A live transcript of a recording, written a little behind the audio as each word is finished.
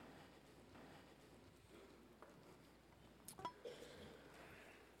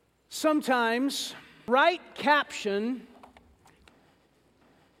Sometimes, right caption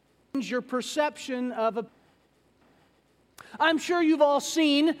change your perception of a... I'm sure you've all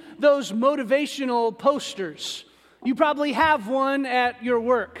seen those motivational posters. You probably have one at your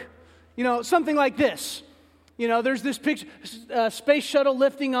work. You know, something like this. You know, there's this picture, space shuttle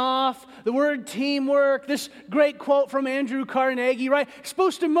lifting off, the word teamwork, this great quote from Andrew Carnegie, right? It's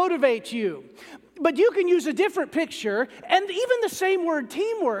supposed to motivate you. But you can use a different picture and even the same word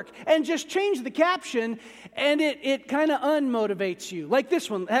teamwork and just change the caption and it kind of unmotivates you. Like this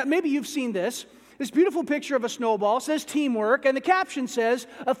one. Maybe you've seen this. This beautiful picture of a snowball says teamwork, and the caption says,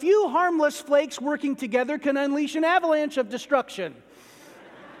 "A few harmless flakes working together can unleash an avalanche of destruction."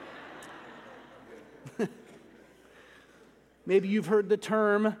 Maybe you've heard the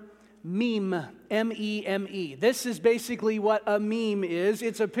term meme, M-E-M-E. This is basically what a meme is.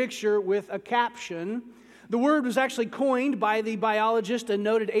 It's a picture with a caption. The word was actually coined by the biologist and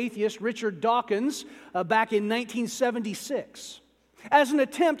noted atheist Richard Dawkins back in 1976 as an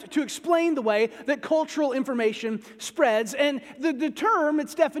attempt to explain the way that cultural information spreads. And the term,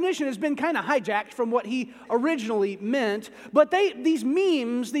 its definition, has been kind of hijacked from what he originally meant. But these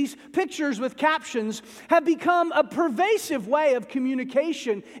memes, these pictures with captions, have become a pervasive way of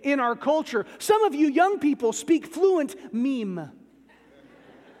communication in our culture. Some of you young people speak fluent meme.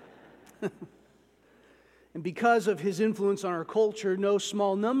 And because of his influence on our culture, no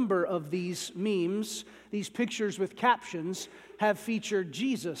small number of these memes, these pictures with captions, have featured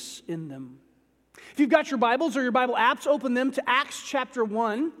Jesus in them. If you've got your Bibles or your Bible apps, open them to Acts chapter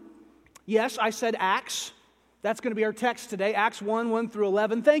 1. Yes, I said Acts. That's going to be our text today, Acts 1 through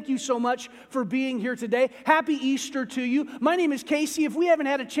 11. Thank you so much for being here today. Happy Easter to you. My name is Casey. If we haven't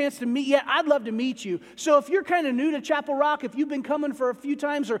had a chance to meet yet, I'd love to meet you. So if you're kind of new to Chapel Rock, if you've been coming for a few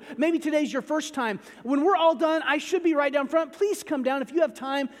times, or maybe today's your first time, when we're all done, I should be right down front. Please come down if you have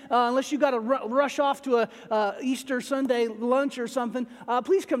time, unless you've got to rush off to a Easter Sunday lunch or something.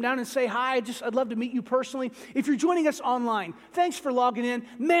 Please come down and say hi. I'd love to meet you personally. If you're joining us online, thanks for logging in.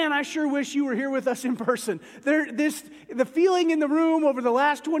 Man, I sure wish you were here with us in person. The feeling in the room over the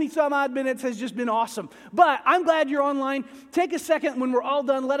last 20-some-odd minutes has just been awesome. But I'm glad you're online. Take a second when we're all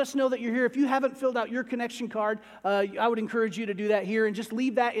done. Let us know that you're here. If you haven't filled out your connection card, I would encourage you to do that here and just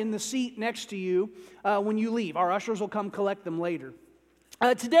leave that in the seat next to you when you leave. Our ushers will come collect them later.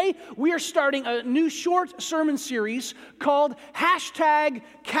 Today, we are starting a new short sermon series called #CaptionThis.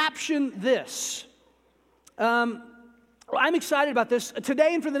 I'm excited about this.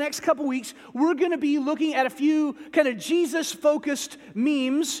 Today and for the next couple weeks, we're going to be looking at a few kind of Jesus-focused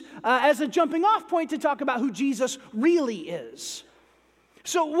memes as a jumping off point to talk about who Jesus really is.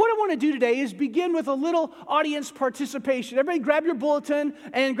 So what I want to do today is begin with a little audience participation. Everybody grab your bulletin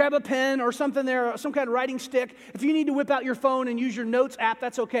and grab a pen or something there, some kind of writing stick. If you need to whip out your phone and use your notes app,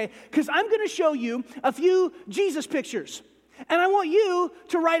 that's okay. Because I'm going to show you a few Jesus pictures. And I want you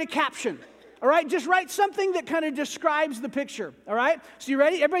to write a caption. All right, just write something that kind of describes the picture, all right? So you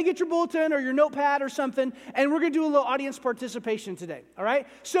ready? Everybody get your bulletin or your notepad or something, and we're going to do a little audience participation today, all right?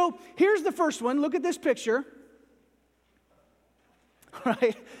 So here's the first one. Look at this picture. All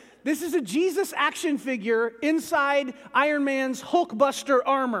right, this is a Jesus action figure inside Iron Man's Hulkbuster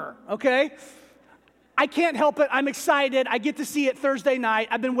armor, okay? I can't help it. I'm excited. I get to see it Thursday night.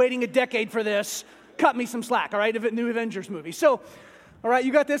 I've been waiting a decade for this. Cut me some slack, all right, if it's a new Avengers movie. So... all right,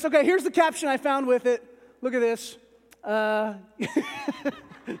 you got this? Okay, here's the caption I found with it. Look at this.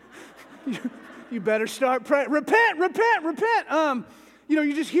 You better start praying. Repent.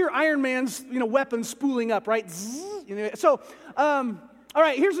 You just hear Iron Man's, weapons spooling up, right? So, all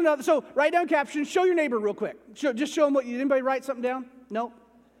right, here's another. So, write down captions. Show your neighbor real quick. Just show them what. Anybody write something down? No?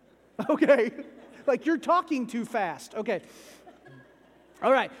 Okay. Like you're talking too fast. Okay.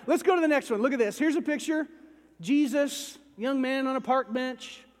 All right, let's go to the next one. Look at this. Here's a picture. Jesus... young man on a park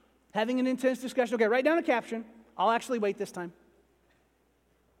bench, having an intense discussion. Okay, write down a caption. I'll actually wait this time.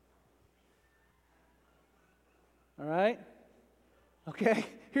 All right. Okay,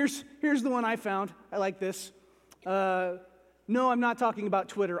 here's the one I found. I like this. No, I'm not talking about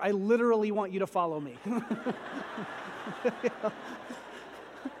Twitter. I literally want you to follow me.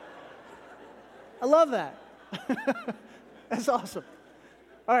 I love that. That's awesome.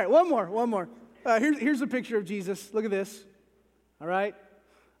 All right, one more. Here's a picture of Jesus. Look at this. All right.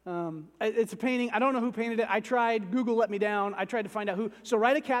 It's a painting. I don't know who painted it. I tried. Google let me down. I tried to find out who. So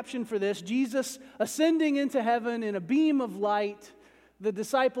write a caption for this. Jesus ascending into heaven in a beam of light. The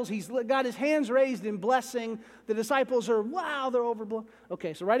disciples, he's got his hands raised in blessing. The disciples are, wow, they're overblown.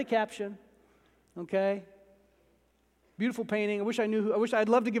 Okay, so write a caption. Okay. Beautiful painting. I'd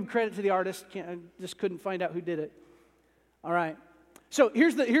love to give credit to the artist. I just couldn't find out who did it. All right. So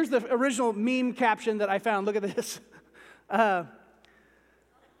here's the original meme caption that I found. Look at this.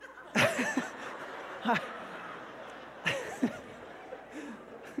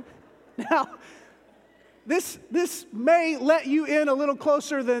 Now, this may let you in a little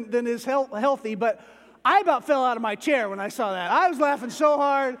closer than is healthy, but I about fell out of my chair when I saw that. I was laughing so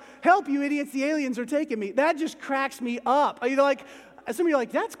hard. Help, you idiots, the aliens are taking me. That just cracks me up. You know, like, some of you are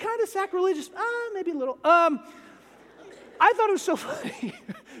like, that's kind of sacrilegious. Maybe a little. I thought it was so funny.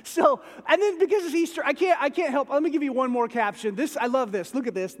 And then because it's Easter, I can't help. Let me give you one more caption. I love this. Look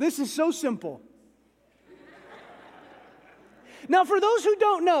at this. This is so simple. Now, for those who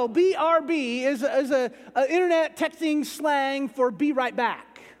don't know, BRB is a internet texting slang for be right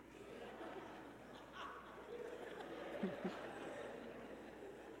back.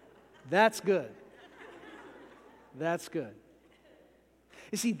 That's good. That's good.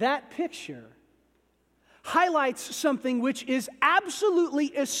 You see, that picture highlights something which is absolutely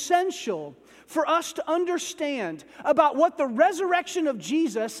essential for us to understand about what the resurrection of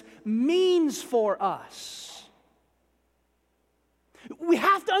Jesus means for us. We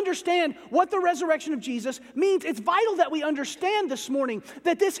have to understand what the resurrection of Jesus means. It's vital that we understand this morning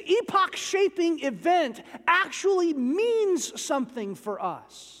that this epoch-shaping event actually means something for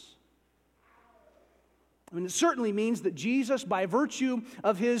us. I mean, it certainly means that Jesus, by virtue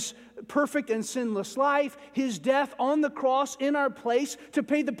of his perfect and sinless life, his death on the cross in our place to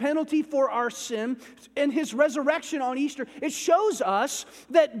pay the penalty for our sin, and his resurrection on Easter, it shows us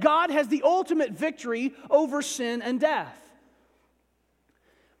that God has the ultimate victory over sin and death.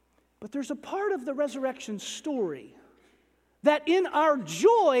 But there's a part of the resurrection story that in our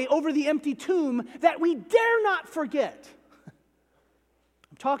joy over the empty tomb that we dare not forget.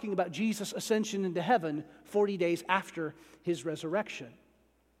 I'm talking about Jesus' ascension into heaven 40 days after his resurrection.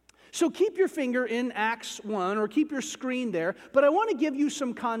 So keep your finger in Acts 1 or keep your screen there, but I want to give you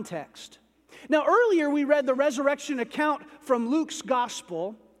some context. Now, earlier we read the resurrection account from Luke's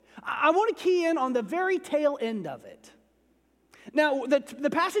gospel. I want to key in on the very tail end of it. Now, the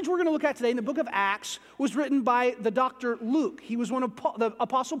passage we're going to look at today in the book of Acts was written by the Dr. Luke. He was one of the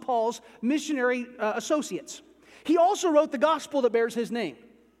Apostle Paul's missionary associates. He also wrote the gospel that bears his name.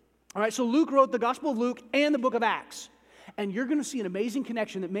 All right, so Luke wrote the Gospel of Luke and the book of Acts. And you're going to see an amazing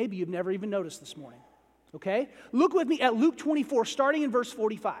connection that maybe you've never even noticed this morning. Okay? Look with me at Luke 24, starting in verse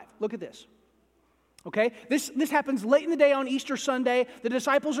 45. Look at this. Okay? This happens late in the day on Easter Sunday. The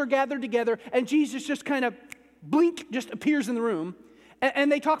disciples are gathered together, and Jesus just kind of just appears in the room. And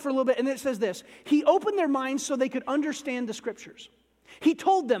they talk for a little bit, and it says this. He opened their minds so they could understand the scriptures. He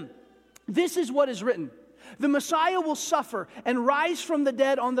told them, this is what is written. The Messiah will suffer and rise from the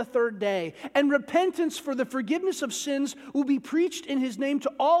dead on the third day, and repentance for the forgiveness of sins will be preached in his name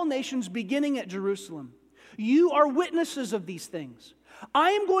to all nations, beginning at Jerusalem. You are witnesses of these things.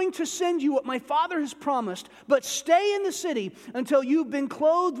 I am going to send you what my Father has promised, but stay in the city until you've been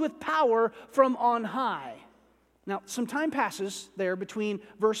clothed with power from on high. Now, some time passes there between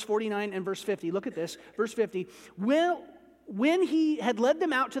verse 49 and verse 50. Look at this, verse 50. When he had led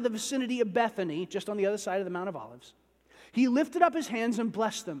them out to the vicinity of Bethany, just on the other side of the Mount of Olives, he lifted up his hands and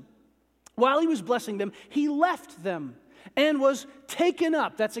blessed them. While he was blessing them, he left them and was taken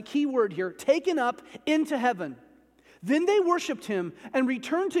up. That's a key word here, taken up into heaven. Then they worshiped him and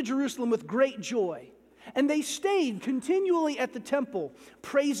returned to Jerusalem with great joy. And they stayed continually at the temple,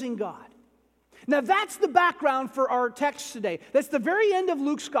 praising God. Now that's the background for our text today. That's the very end of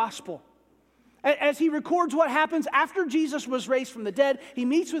Luke's gospel. As he records what happens after Jesus was raised from the dead, he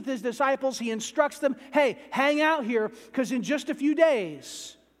meets with his disciples, he instructs them, hey, hang out here, because in just a few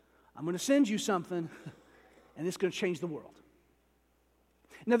days, I'm going to send you something, and it's going to change the world.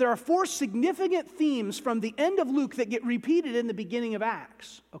 Now, there are 4 significant themes from the end of Luke that get repeated in the beginning of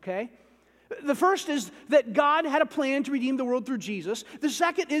Acts, okay? The first is that God had a plan to redeem the world through Jesus. The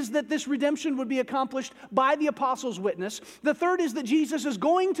second is that this redemption would be accomplished by the apostles' witness. The third is that Jesus is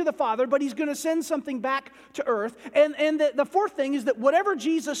going to the Father, but he's going to send something back to earth. And the fourth thing is that whatever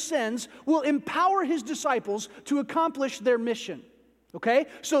Jesus sends will empower his disciples to accomplish their mission. Okay?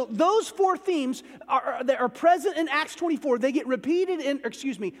 So those 4 themes are present in Acts 24. They get repeated in,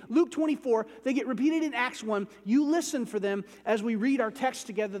 Luke 24. They get repeated in Acts 1. You listen for them as we read our text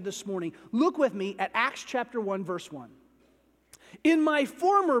together this morning. Look with me at Acts chapter 1, verse 1. In my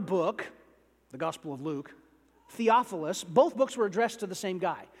former book, the Gospel of Luke, Theophilus, both books were addressed to the same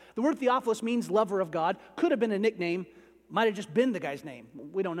guy. The word Theophilus means lover of God. Could have been a nickname. Might have just been the guy's name.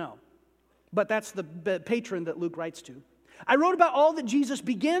 We don't know. But that's the patron that Luke writes to. I wrote about all that Jesus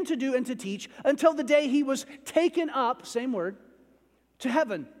began to do and to teach until the day he was taken up, same word, to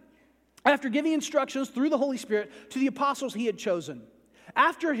heaven, after giving instructions through the Holy Spirit to the apostles he had chosen.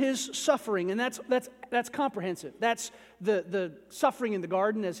 After his suffering, and that's comprehensive. That's the suffering in the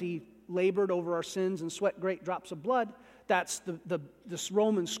garden as he labored over our sins and sweat great drops of blood. That's this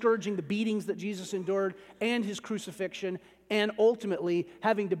Roman scourging, the beatings that Jesus endured, and his crucifixion, and ultimately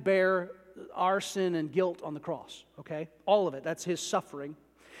having to bear our sin and guilt on the cross, okay? All of it, that's his suffering.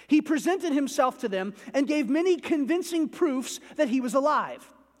 He presented himself to them and gave many convincing proofs that he was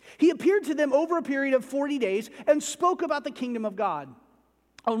alive. He appeared to them over a period of 40 days and spoke about the kingdom of God.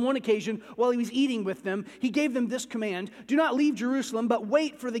 On one occasion, while he was eating with them, he gave them this command: "Do not leave Jerusalem, but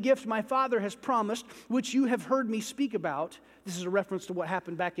wait for the gift my Father has promised, which you have heard me speak about." This is a reference to what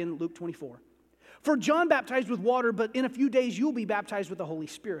happened back in Luke 24. "For John baptized with water, but in a few days you'll be baptized with the Holy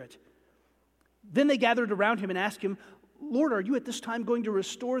Spirit." Then they gathered around him and asked him, "Lord, are you at this time going to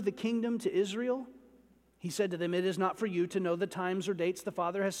restore the kingdom to Israel?" He said to them, "It is not for you to know the times or dates the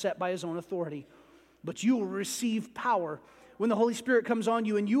Father has set by his own authority, but you will receive power when the Holy Spirit comes on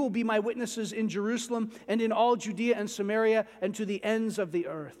you, and you will be my witnesses in Jerusalem and in all Judea and Samaria and to the ends of the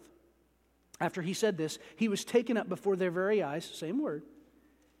earth." After he said this, he was taken up before their very eyes, same word,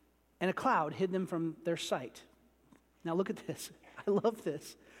 and a cloud hid them from their sight. Now look at this. I love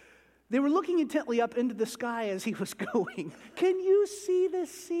this. They were looking intently up into the sky as he was going. Can you see this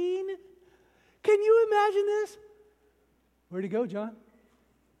scene? Can you imagine this? Where'd he go, John?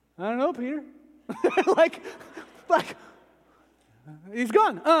 I don't know, Peter. like, he's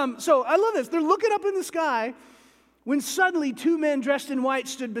gone. So I love this. They're looking up in the sky when suddenly two men dressed in white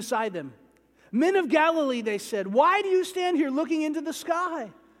stood beside them. "Men of Galilee," they said, "why do you stand here looking into the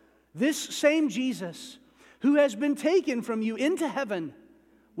sky? This same Jesus who has been taken from you into heaven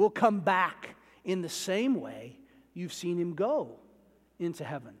will come back in the same way you've seen him go into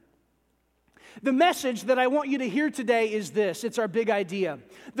heaven." The message that I want you to hear today is this. It's our big idea.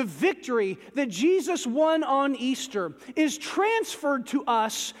 The victory that Jesus won on Easter is transferred to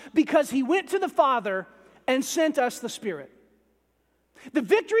us because he went to the Father and sent us the Spirit. The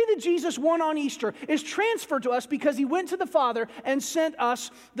victory that Jesus won on Easter is transferred to us because he went to the Father and sent us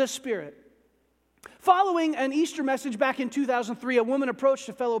the Spirit. Following an Easter message back in 2003, a woman approached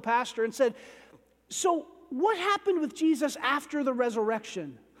a fellow pastor and said, "So what happened with Jesus after the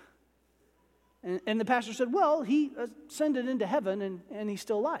resurrection?" And the pastor said, "Well, he ascended into heaven and he's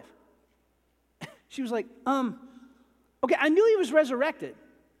still alive." She was like, okay, I knew he was resurrected,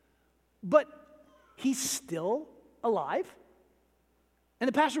 but he's still alive?" And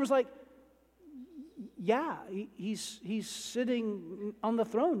the pastor was like, "Yeah, he's sitting on the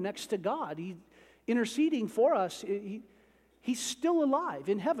throne next to God. He's interceding for us. He's still alive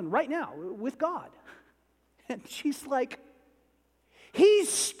in heaven right now with God." And she's like, "He's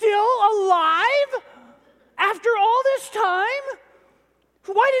still alive after all this time?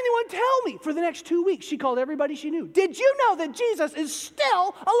 Why didn't anyone tell me?" For the next 2 weeks, she called everybody she knew. "Did you know that Jesus is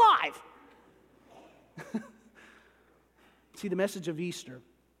still alive?" See, the message of Easter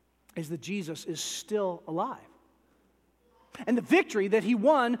is that Jesus is still alive. And the victory that he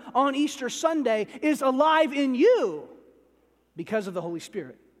won on Easter Sunday is alive in you because of the Holy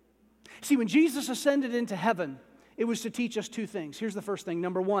Spirit. See, when Jesus ascended into heaven, it was to teach us two things. Here's the first thing.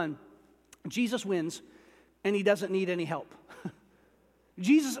 Number one, Jesus wins and he doesn't need any help.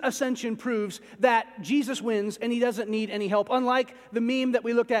 Jesus' ascension proves that Jesus wins and he doesn't need any help. Unlike the meme that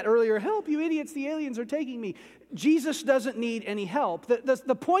we looked at earlier, "Help, you idiots, the aliens are taking me." Jesus doesn't need any help.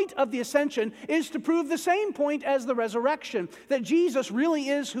 The point of the ascension is to prove the same point as the resurrection, that Jesus really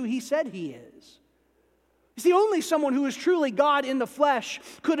is who he said he is. You see, only someone who is truly God in the flesh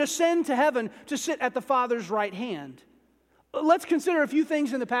could ascend to heaven to sit at the Father's right hand. Let's consider a few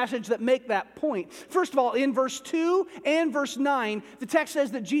things in the passage that make that point. First of all, in verse 2 and verse 9, the text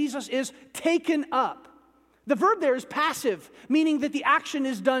says that Jesus is taken up. The verb there is passive, meaning that the action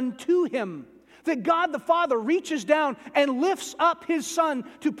is done to him. That God the Father reaches down and lifts up his Son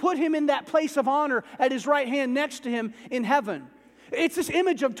to put him in that place of honor at his right hand next to him in heaven. It's this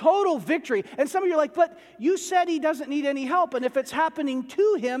image of total victory. And some of you are like, "But you said he doesn't need any help, and if it's happening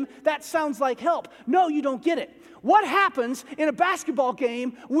to him, that sounds like help." No, you don't get it. What happens in a basketball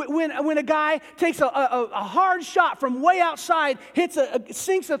game when a guy takes a hard shot from way outside,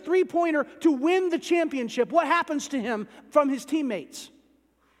 sinks a three-pointer to win the championship? What happens to him from his teammates?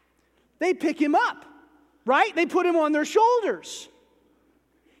 They pick him up, right? They put him on their shoulders.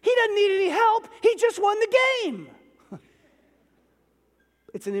 He doesn't need any help. He just won the game.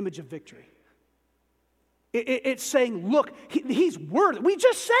 It's an image of victory. It's saying, look, he's worthy. We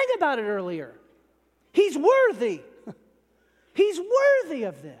just sang about it earlier. He's worthy. He's worthy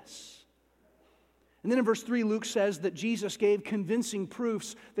of this. And then in verse 3, Luke says that Jesus gave convincing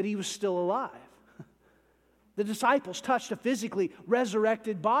proofs that he was still alive. The disciples touched a physically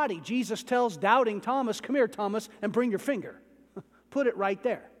resurrected body. Jesus tells doubting Thomas, "Come here, Thomas, and bring your finger. Put it right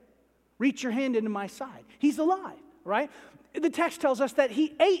there. Reach your hand into my side." He's alive, right? The text tells us that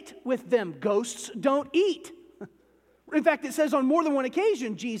he ate with them. Ghosts don't eat. In fact, it says on more than one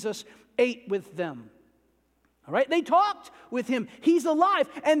occasion, Jesus ate with them. All right, they talked with him. He's alive.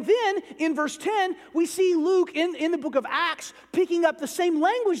 And then in verse 10, we see Luke in the book of Acts picking up the same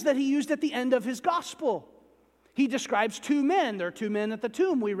language that he used at the end of his gospel. He describes two men. There are two men at the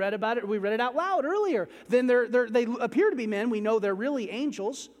tomb. We read about it. We read it out loud earlier. Then they appear to be men. We know they're really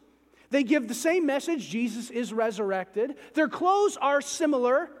angels. They give the same message. Jesus is resurrected. Their clothes are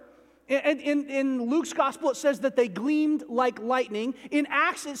similar. In Luke's gospel, it says that they gleamed like lightning. In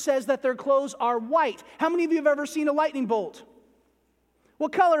Acts, it says that their clothes are white. How many of you have ever seen a lightning bolt?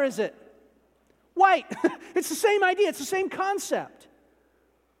 What color is it? White. It's the same idea. It's the same concept.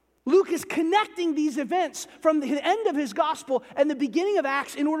 Luke is connecting these events from the end of his gospel and the beginning of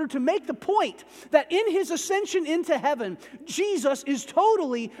Acts in order to make the point that in his ascension into heaven, Jesus is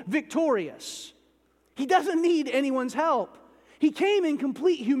totally victorious. He doesn't need anyone's help. He came in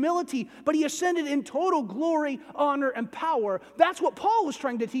complete humility, but he ascended in total glory, honor, and power. That's what Paul was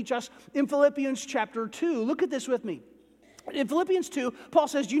trying to teach us in Philippians chapter 2. Look at this with me. In Philippians 2, Paul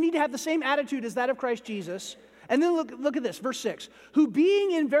says, you need to have the same attitude as that of Christ Jesus. And then look at this, verse 6. Who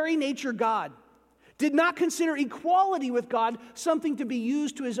being in very nature God, did not consider equality with God something to be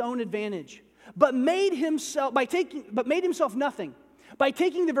used to his own advantage, but made himself nothing, by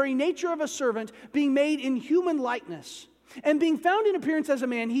taking the very nature of a servant, being made in human likeness. And being found in appearance as a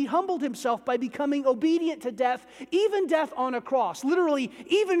man, he humbled himself by becoming obedient to death, even death on a cross. Literally,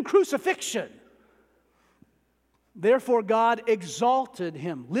 even crucifixion. Therefore God exalted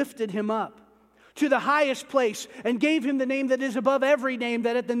him, lifted him up to the highest place, and gave him the name that is above every name,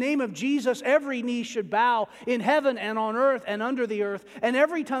 that at the name of Jesus every knee should bow in heaven and on earth and under the earth, and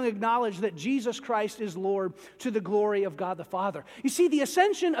every tongue acknowledge that Jesus Christ is Lord, to the glory of God the Father. You see, the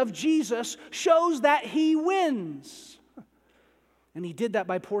ascension of Jesus shows that he wins. And he did that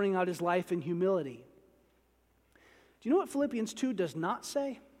by pouring out his life in humility. Do you know what Philippians 2 does not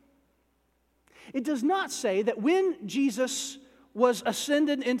say? It does not say that when Jesus was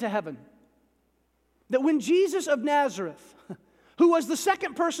ascended into heaven, that when Jesus of Nazareth, who was the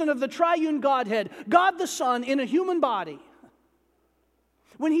second person of the triune Godhead, God the Son in a human body,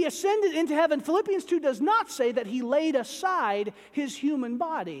 when he ascended into heaven, Philippians 2 does not say that he laid aside his human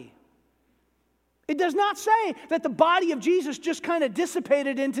body. It does not say that the body of Jesus just kind of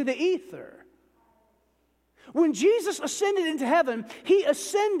dissipated into the ether. When Jesus ascended into heaven, he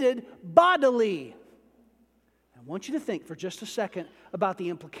ascended bodily. I want you to think for just a second about the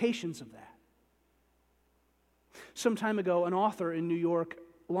implications of that. Some time ago, an author in New York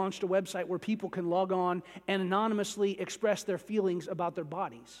launched a website where people can log on and anonymously express their feelings about their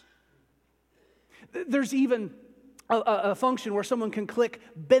bodies. There's even a function where someone can click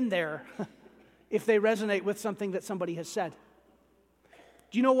 "been there" if they resonate with something that somebody has said.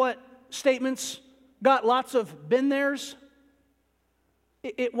 Do you know what statements got lots of "been there's"?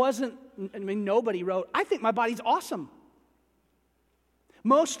 It wasn't, nobody wrote, "I think my body's awesome."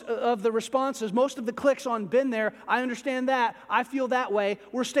 Most of the responses, most of the clicks on "been there," "I understand that," "I feel that way,"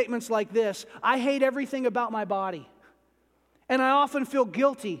 were statements like this: "I hate everything about my body. And I often feel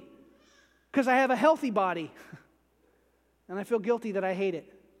guilty because I have a healthy body. And I feel guilty that I hate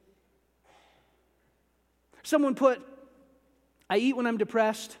it." Someone put, "I eat when I'm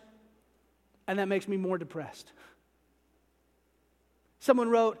depressed, and that makes me more depressed." Someone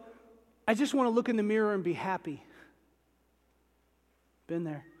wrote, "I just want to look in the mirror and be happy." Been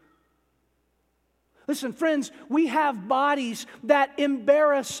there. Listen, friends, we have bodies that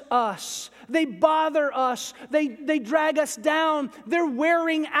embarrass us. They bother us. They drag us down. They're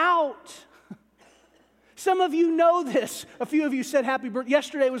wearing out. Some of you know this. A few of you said happy birthday.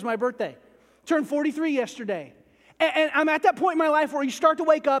 Yesterday was my birthday. Turned 43 yesterday. And I'm at that point in my life where you start to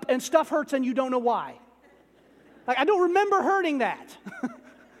wake up and stuff hurts and you don't know why. Like, I don't remember hurting that.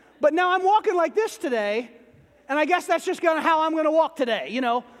 But now I'm walking like this today, and I guess that's just how I'm going to walk today, you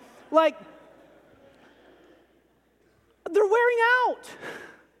know. Like, they're wearing out.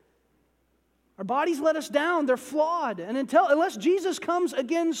 Our bodies let us down. They're flawed. And unless Jesus comes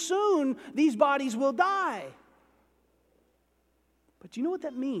again soon, these bodies will die. But do you know what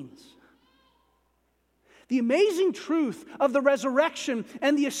that means? The amazing truth of the resurrection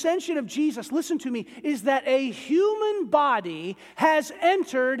and the ascension of Jesus, listen to me, is that a human body has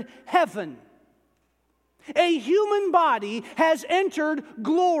entered heaven. A human body has entered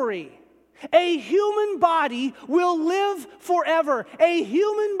glory. A human body will live forever. A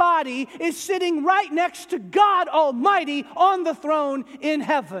human body is sitting right next to God Almighty on the throne in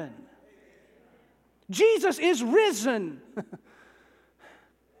heaven. Jesus is risen.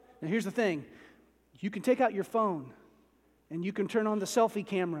 Now here's the thing. You can take out your phone and you can turn on the selfie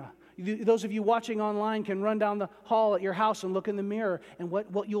camera. Those of you watching online can run down the hall at your house and look in the mirror, and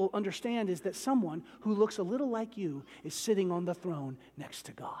what you'll understand is that someone who looks a little like you is sitting on the throne next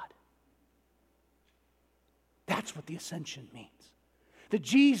to God. That's what the ascension means. That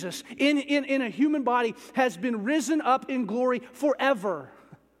Jesus, in a human body, has been risen up in glory forever.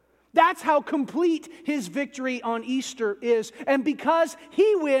 That's how complete his victory on Easter is. And because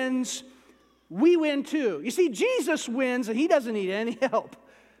he wins, we win too. You see, Jesus wins and he doesn't need any help.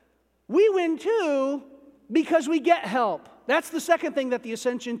 We win too because we get help. That's the second thing that the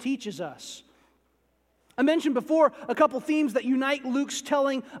ascension teaches us. I mentioned before a couple themes that unite Luke's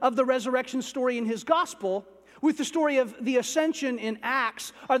telling of the resurrection story in his gospel with the story of the ascension in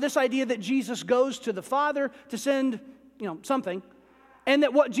Acts, are this idea that Jesus goes to the Father to send, something, and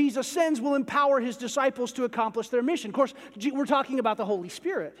that what Jesus sends will empower his disciples to accomplish their mission. Of course, we're talking about the Holy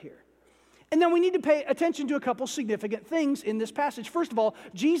Spirit here. And then we need to pay attention to a couple significant things in this passage. First of all,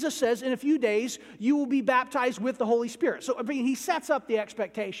 Jesus says in a few days, you will be baptized with the Holy Spirit. So he sets up the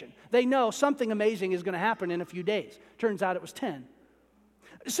expectation. They know something amazing is going to happen in a few days. Turns out it was 10.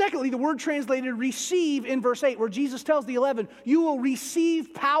 Secondly, the word translated receive in verse 8, where Jesus tells the 11, you will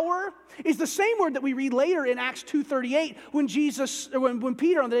receive power, is the same word that we read later in Acts 2:38 when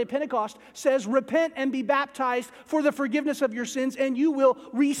Peter on the day of Pentecost says, repent and be baptized for the forgiveness of your sins, and you will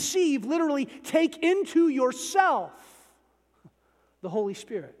receive, literally take into yourself the Holy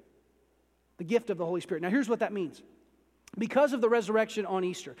Spirit, the gift of the Holy Spirit. Now here's what that means. Because of the resurrection on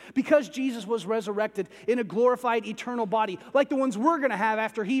Easter, because Jesus was resurrected in a glorified eternal body, like the ones we're going to have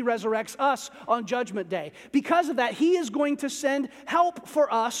after he resurrects us on Judgment Day, because of that, he is going to send help for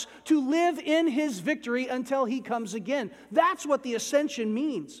us to live in his victory until he comes again. That's what the ascension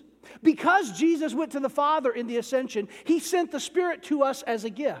means. Because Jesus went to the Father in the ascension, he sent the Spirit to us as a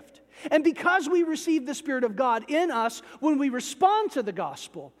gift. And because we receive the Spirit of God in us when we respond to the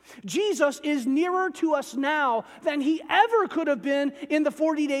gospel, Jesus is nearer to us now than he ever could have been in the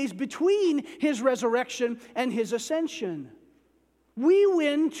 40 days between his resurrection and his ascension. We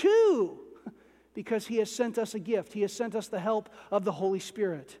win too because he has sent us a gift. He has sent us the help of the Holy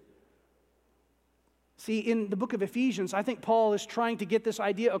Spirit. See, in the book of Ephesians, I think Paul is trying to get this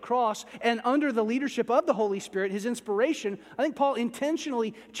idea across, and under the leadership of the Holy Spirit, his inspiration, I think Paul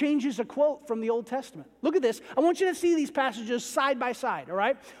intentionally changes a quote from the Old Testament. Look at this. I want you to see these passages side by side, all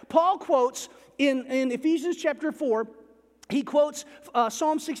right? Paul quotes in Ephesians chapter 4, he quotes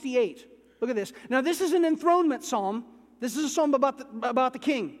Psalm 68. Look at this. Now, this is an enthronement psalm. This is a psalm about the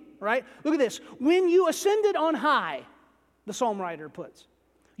king, right? Look at this. When you ascended on high, the psalm writer puts,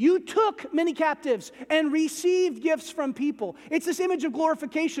 you took many captives and received gifts from people. It's this image of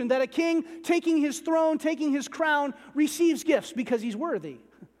glorification that a king taking his throne, taking his crown, receives gifts because he's worthy.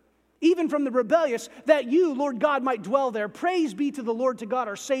 Even from the rebellious, that you, Lord God, might dwell there. Praise be to the Lord, to God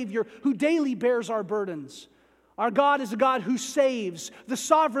our Savior, who daily bears our burdens. Our God is a God who saves. The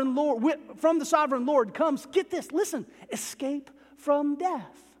sovereign Lord, from the sovereign Lord comes, get this, listen, escape from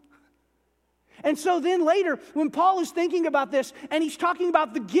death. And so then later, when Paul is thinking about this, and he's talking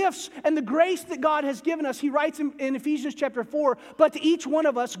about the gifts and the grace that God has given us, he writes in Ephesians chapter 4, but to each one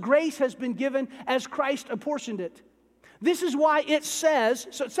of us, grace has been given as Christ apportioned it. This is why it says,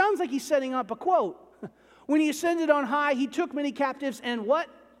 so it sounds like he's setting up a quote. When he ascended on high, he took many captives and what?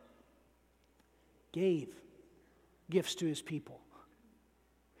 Gave gifts to his people.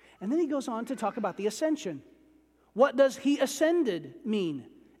 And then he goes on to talk about the ascension. What does he ascended mean?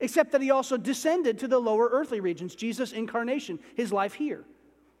 Except that he also descended to the lower earthly regions. Jesus' incarnation, his life here.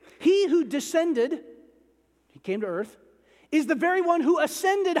 He who descended, he came to earth, is the very one who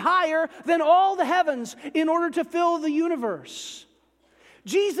ascended higher than all the heavens in order to fill the universe.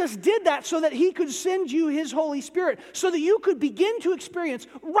 Jesus did that so that he could send you his Holy Spirit, so that you could begin to experience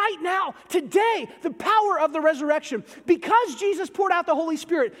right now, today, the power of the resurrection. Because Jesus poured out the Holy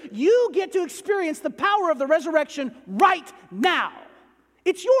Spirit, you get to experience the power of the resurrection right now.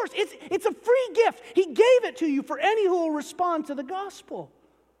 It's yours. It's a free gift. He gave it to you for any who will respond to the gospel.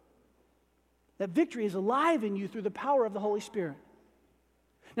 That victory is alive in you through the power of the Holy Spirit.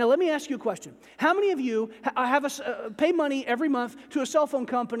 Now, let me ask you a question. How many of you pay money every month to a cell phone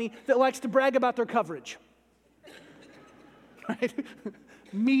company that likes to brag about their coverage? Right?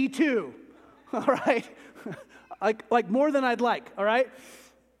 Me too. All right? like more than I'd like, all right?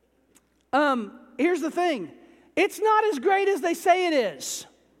 Here's the thing. It's not as great as they say it is.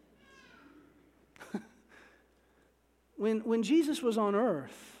 when Jesus was on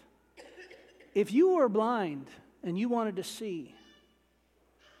earth, if you were blind and you wanted to see,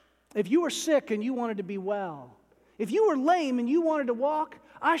 if you were sick and you wanted to be well, if you were lame and you wanted to walk,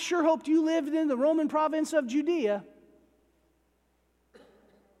 I sure hoped you lived in the Roman province of Judea.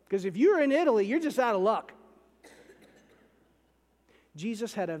 Because if you're in Italy, you're just out of luck.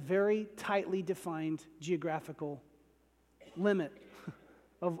 Jesus had a very tightly defined geographical limit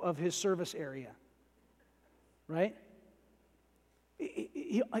of his service area. Right?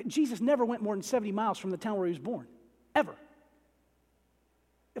 Jesus never went more than 70 miles from the town where he was born. Ever.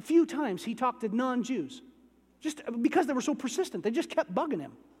 A few times he talked to non-Jews. Just because they were so persistent. They just kept bugging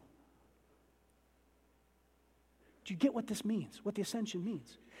him. Do you get what this means? What the ascension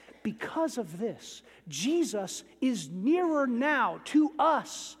means? Because of this, Jesus is nearer now to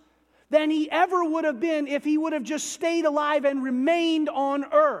us than he ever would have been if he would have just stayed alive and remained on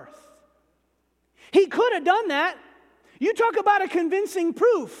earth. He could have done that. You talk about a convincing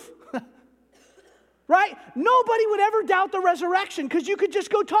proof. Right? Nobody would ever doubt the resurrection because you could just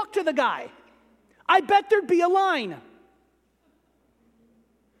go talk to the guy. I bet there'd be a line.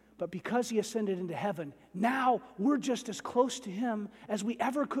 But because he ascended into heaven, now we're just as close to him as we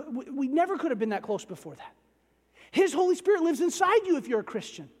ever could. We never could have been that close before that. His Holy Spirit lives inside you if you're a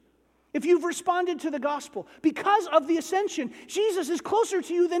Christian. If you've responded to the gospel. Because of the ascension, Jesus is closer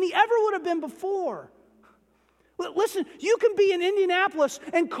to you than he ever would have been before. Listen, you can be in Indianapolis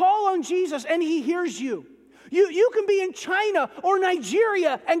and call on Jesus and he hears you. You can be in China or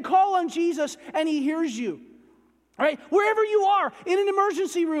Nigeria and call on Jesus and he hears you. All right? Wherever you are, in an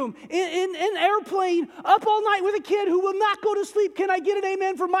emergency room, in an airplane, up all night with a kid who will not go to sleep. Can I get an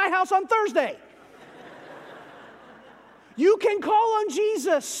amen for my house on Thursday? You can call on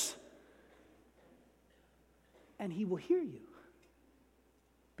Jesus and he will hear you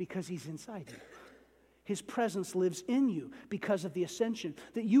because he's inside you. His presence lives in you because of the ascension.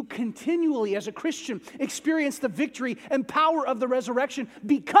 That you continually, as a Christian, experience the victory and power of the resurrection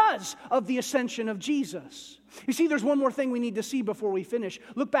because of the ascension of Jesus. You see, there's one more thing we need to see before we finish.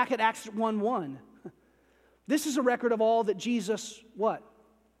 Look back at Acts 1:1. This is a record of all that Jesus, what?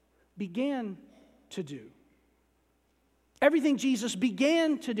 Began to do. Everything Jesus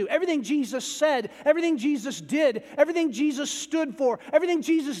began to do, everything Jesus said, everything Jesus did, everything Jesus stood for, everything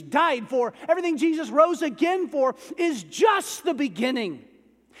Jesus died for, everything Jesus rose again for is just the beginning.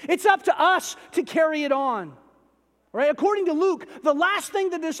 It's up to us to carry it on. Right? According to Luke, the last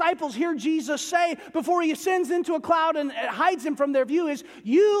thing the disciples hear Jesus say before he ascends into a cloud and hides him from their view is,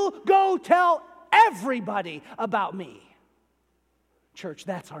 "You go tell everybody about me." Church,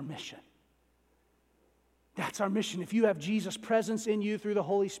 that's our mission. That's our mission. If you have Jesus' presence in you through the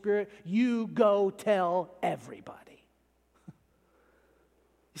Holy Spirit, you go tell everybody.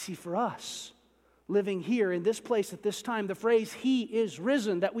 You see, for us, living here in this place at this time, the phrase, "He is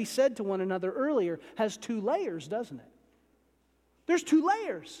risen," that we said to one another earlier, has two layers, doesn't it? There's two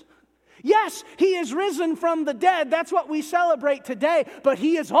layers. Yes, he is risen from the dead. That's what we celebrate today. But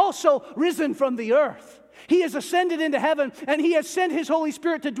he is also risen from the earth. He has ascended into heaven, and he has sent his Holy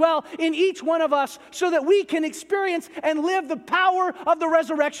Spirit to dwell in each one of us so that we can experience and live the power of the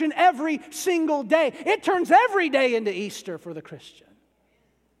resurrection every single day. It turns every day into Easter for the Christian.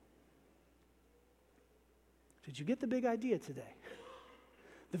 Did you get the big idea today?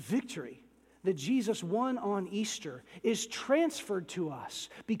 The victory that Jesus won on Easter is transferred to us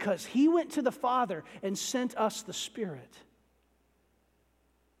because he went to the Father and sent us the Spirit.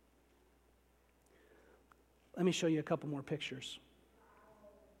 Let me show you a couple more pictures.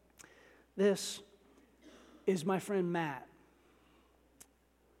 This is my friend Matt.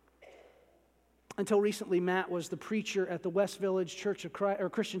 Until recently, Matt was the preacher at the West Village Church of Christ, or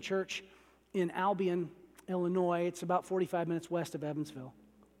Christian Church in Albion, Illinois. It's about 45 minutes west of Evansville.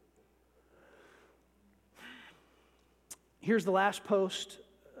 Here's the last post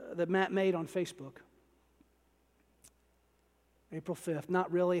that Matt made on Facebook. April 5th.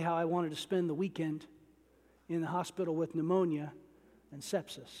 Not really how I wanted to spend the weekend in the hospital with pneumonia and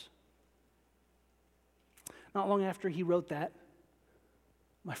sepsis. Not long after he wrote that,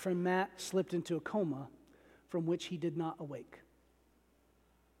 my friend Matt slipped into a coma from which he did not awake.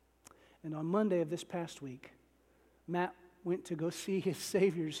 And on Monday of this past week, Matt went to go see his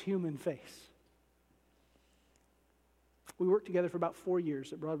Savior's human face. We worked together for about 4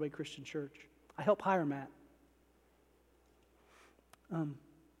 years at Broadway Christian Church. I helped hire Matt.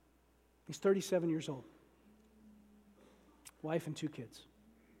 He's 37 years old. Wife and 2 kids.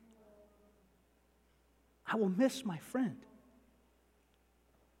 I will miss my friend.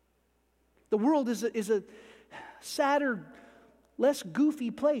 The world is a sadder, less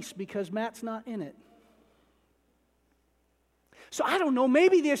goofy place because Matt's not in it. So I don't know,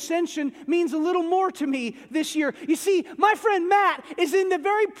 maybe the ascension means a little more to me this year. You see, my friend Matt is in the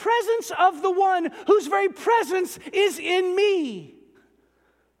very presence of the one whose very presence is in me.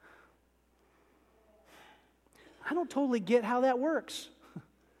 I don't totally get how that works.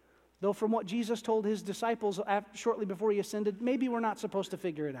 Though from what Jesus told his disciples shortly before he ascended, maybe we're not supposed to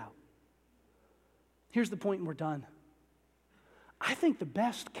figure it out. Here's the point and we're done. I think the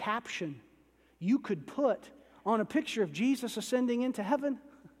best caption you could put on a picture of Jesus ascending into heaven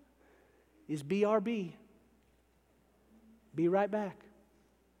is BRB. Be right back.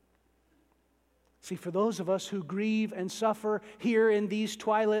 See, for those of us who grieve and suffer here in these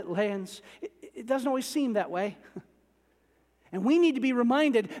twilight lands, it doesn't always seem that way. And we need to be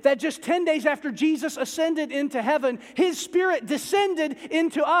reminded that just 10 days after Jesus ascended into heaven, His Spirit descended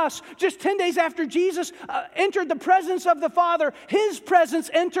into us. Just 10 days after Jesus entered the presence of the Father, His presence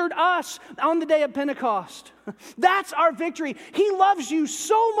entered us on the day of Pentecost. That's our victory. He loves you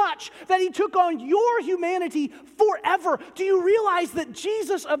so much that He took on your humanity forever. Do you realize that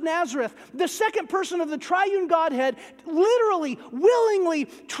Jesus of Nazareth, the second person of the triune Godhead, literally, willingly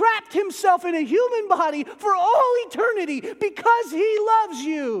trapped Himself in a human body for all eternity because He loves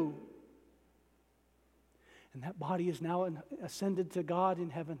you? And that body is now ascended to God in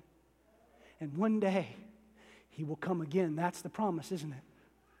heaven. And one day, He will come again. That's the promise, isn't it?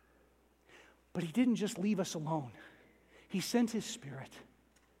 But He didn't just leave us alone. He sent His Spirit.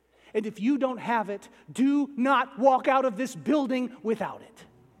 And if you don't have it, do not walk out of this building without it.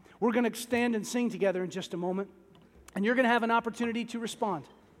 We're going to stand and sing together in just a moment. And you're going to have an opportunity to respond.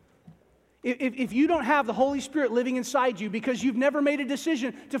 If you don't have the Holy Spirit living inside you because you've never made a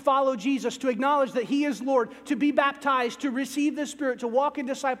decision to follow Jesus, to acknowledge that He is Lord, to be baptized, to receive the Spirit, to walk in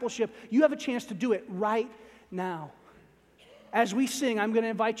discipleship, you have a chance to do it right now. As we sing, I'm going to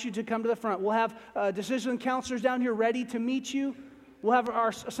invite you to come to the front. We'll have decision counselors down here ready to meet you. We'll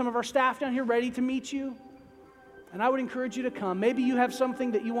have some of our staff down here ready to meet you. And I would encourage you to come. Maybe you have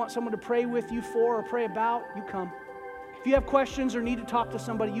something that you want someone to pray with you for or pray about. You come. If you have questions or need to talk to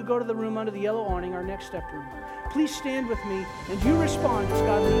somebody, you go to the room under the yellow awning, our next step room. Please stand with me and you respond as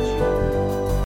God leads you.